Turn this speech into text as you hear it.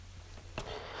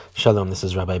Shalom, this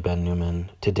is Rabbi Ben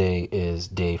Newman. Today is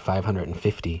day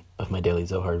 550 of my daily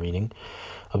Zohar reading.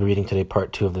 I'll be reading today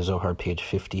part 2 of the Zohar, page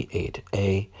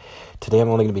 58a. Today I'm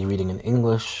only going to be reading in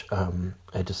English.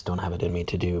 I just don't have it in me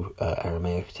to do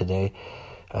Aramaic today.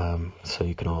 So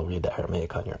you can all read the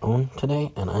Aramaic on your own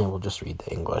today, and I will just read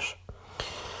the English.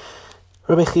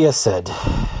 Rabbi Chia said,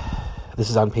 this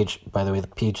is on page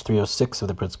 306 of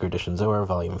the Pritzker Edition Zohar,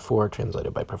 volume 4,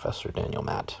 translated by Professor Daniel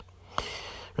Matt.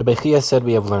 Rabbi Chia said,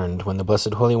 we have learned, when the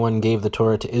Blessed Holy One gave the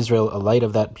Torah to Israel, a light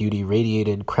of that beauty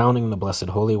radiated, crowning the Blessed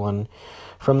Holy One.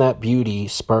 From that beauty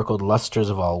sparkled lustres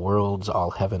of all worlds,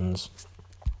 all heavens.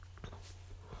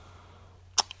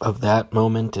 Of that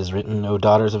moment is written, O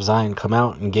daughters of Zion, come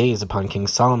out and gaze upon King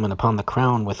Solomon, upon the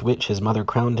crown with which his mother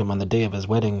crowned him on the day of his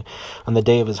wedding, on the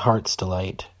day of his heart's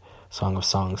delight. Song of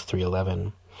Songs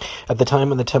 3:11. At the time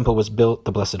when the temple was built,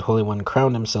 the Blessed Holy One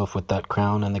crowned himself with that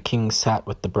crown, and the king sat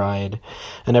with the bride.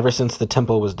 And ever since the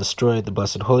temple was destroyed, the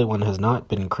Blessed Holy One has not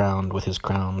been crowned with his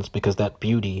crowns, because that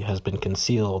beauty has been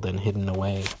concealed and hidden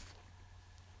away.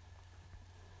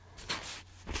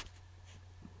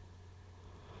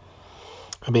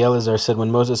 Rabbi Elazar said,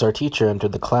 when Moses, our teacher,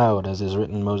 entered the cloud, as is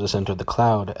written, Moses entered the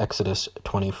cloud, Exodus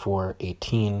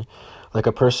 24:18, like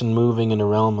a person moving in a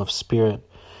realm of spirit,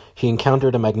 he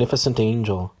encountered a magnificent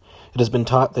angel. It has been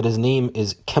taught that his name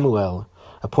is Kemuel,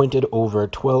 appointed over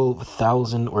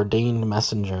 12,000 ordained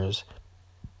messengers.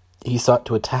 He sought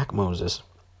to attack Moses.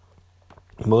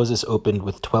 Moses opened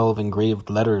with 12 engraved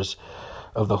letters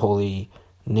of the holy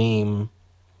name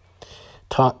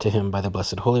taught to him by the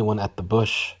Blessed Holy One at the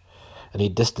bush, and he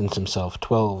distanced himself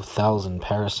 12,000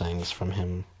 parasangs from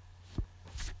him.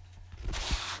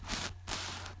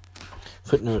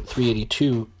 Footnote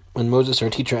 382. When Moses, our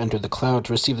teacher, entered the cloud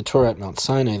to receive the Torah at Mount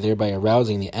Sinai, thereby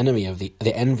arousing the envy of the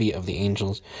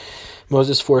angels,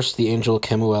 Moses forced the angel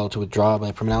Kemuel to withdraw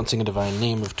by pronouncing a divine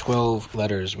name of 12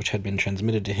 letters which had been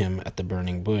transmitted to him at the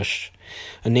burning bush.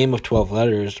 A name of 12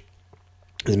 letters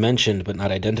is mentioned but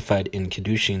not identified in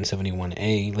Kiddushin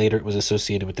 71a. Later it was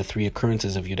associated with the 3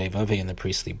 occurrences of Yudei Vaveh in the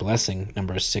priestly blessing,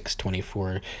 numbers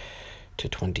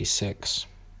 6:24-26.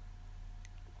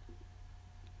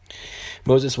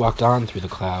 Moses walked on through the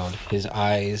cloud, his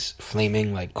eyes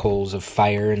flaming like coals of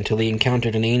fire, until he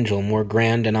encountered an angel more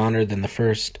grand and honored than the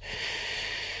first.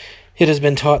 It has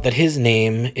been taught that his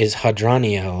name is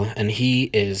Hadraniel, and he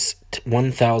is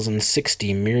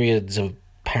 1,060 myriads of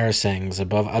parasangs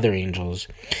above other angels.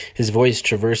 His voice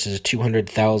traverses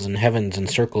 200,000 heavens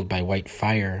encircled by white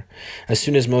fire. As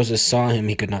soon as Moses saw him,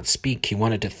 he could not speak. He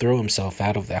wanted to throw himself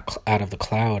out of the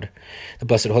cloud. The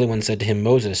Blessed Holy One said to him,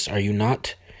 Moses, are you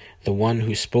not the one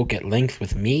who spoke at length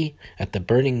with me at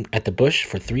the bush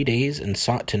for 3 days and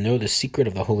sought to know the secret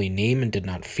of the holy name and did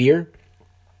not fear?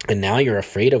 And now you're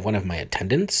afraid of one of my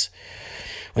attendants?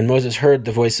 When Moses heard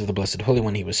the voice of the Blessed Holy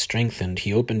One, he was strengthened.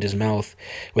 He opened his mouth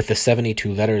with the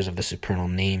 72 letters of the supernal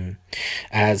name.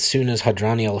 As soon as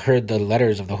Hadraniel heard the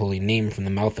letters of the holy name from the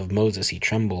mouth of Moses, he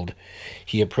trembled.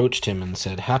 He approached him and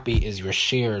said, Happy is your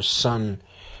share, son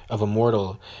of a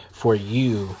mortal, for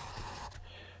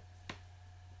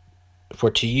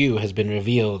to you has been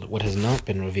revealed what has not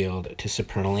been revealed to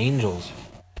supernal angels.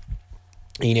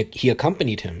 He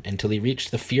accompanied him until he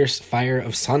reached the fierce fire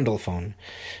of Sandalphon.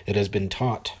 It has been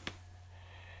taught.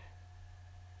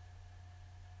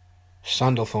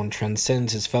 Sandalphon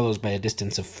transcends his fellows by a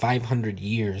distance of 500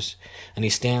 years, and he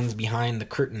stands behind the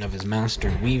curtain of his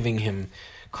master, weaving him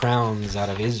crowns out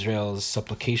of Israel's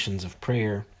supplications of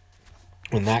prayer.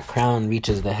 When that crown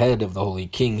reaches the head of the holy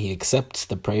king, he accepts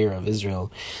the prayer of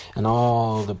Israel, and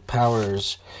all the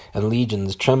powers and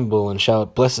legions tremble and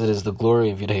shout, Blessed is the glory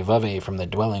of Yudei Vaveh from the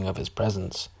dwelling of his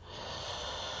presence.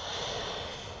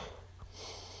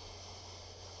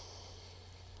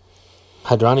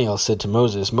 Hadraniel said to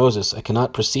Moses, Moses, I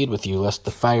cannot proceed with you, lest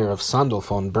the fire of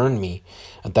Sandalphon burn me.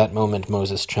 At that moment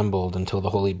Moses trembled until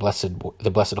the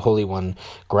Blessed Holy One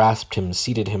grasped him,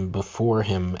 seated him before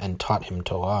him, and taught him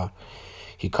Torah.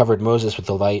 He covered Moses with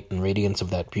the light and radiance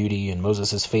of that beauty, and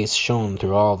Moses' face shone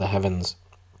through all the heavens.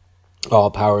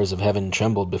 All powers of heaven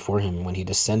trembled before him when he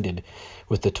descended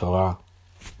with the Torah.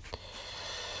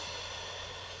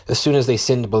 As soon as they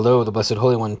sinned below, the Blessed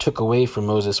Holy One took away from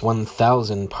Moses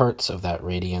 1,000 parts of that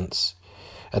radiance.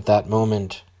 At that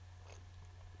moment,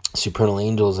 supernal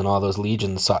angels and all those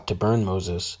legions sought to burn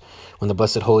Moses. When the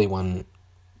Blessed Holy One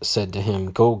said to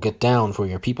him, Go, get down, for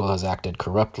your people has acted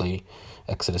corruptly,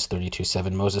 Exodus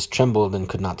 32:7, Moses trembled and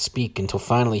could not speak until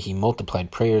finally he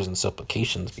multiplied prayers and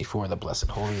supplications before the Blessed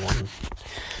Holy One.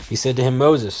 He said to him,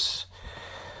 Moses,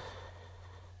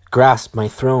 grasp my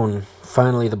throne.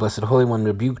 Finally, the Blessed Holy One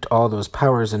rebuked all those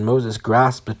powers, and Moses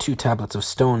grasped the 2 tablets of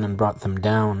stone and brought them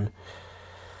down.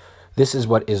 This is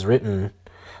what is written.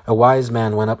 A wise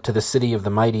man went up to the city of the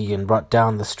mighty and brought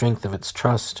down the strength of its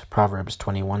trust. Proverbs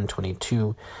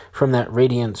 21:22. From that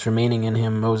radiance remaining in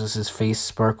him, Moses' face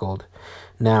sparkled.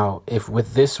 Now, if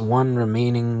with this one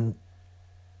remaining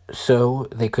so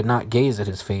they could not gaze at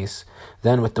his face,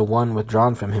 then with the one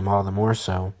withdrawn from him all the more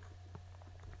so.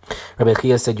 Rabbi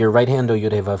Chia said, Your right hand, O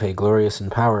Yudevavhe, glorious in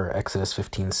power, Exodus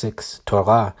 15:6.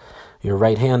 Torah, your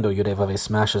right hand, O Yudevavhe,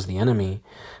 smashes the enemy.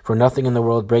 For nothing in the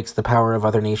world breaks the power of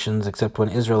other nations except when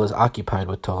Israel is occupied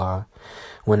with Torah.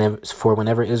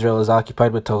 Whenever Israel is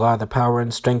occupied with Torah, the power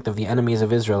and strength of the enemies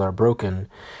of Israel are broken.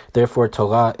 Therefore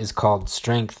Torah is called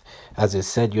strength, as is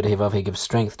said, Yudevavhe gives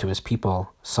strength to his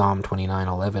people. Psalm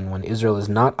 29:11. When Israel is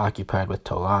not occupied with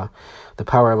Torah, the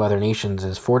power of other nations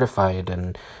is fortified,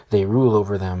 and they rule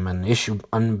over them and issue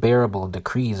unbearable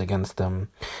decrees against them.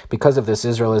 Because of this,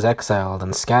 Israel is exiled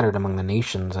and scattered among the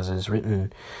nations, as is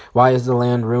written. Why is the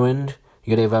land ruined?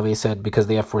 Yudevavhe said, Because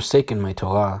they have forsaken my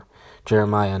Torah.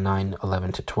 Jeremiah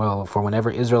 9:11-12. For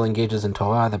whenever Israel engages in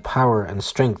Torah, the power and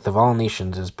strength of all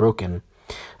nations is broken.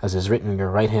 As is written, Your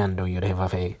right hand, O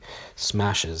Yudevavhe,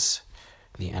 smashes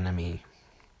the enemy.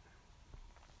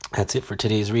 That's it for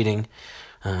today's reading.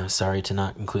 Sorry to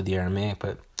not include the Aramaic,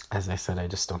 but as I said, I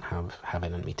just don't have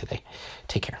it in me today.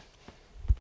 Take care.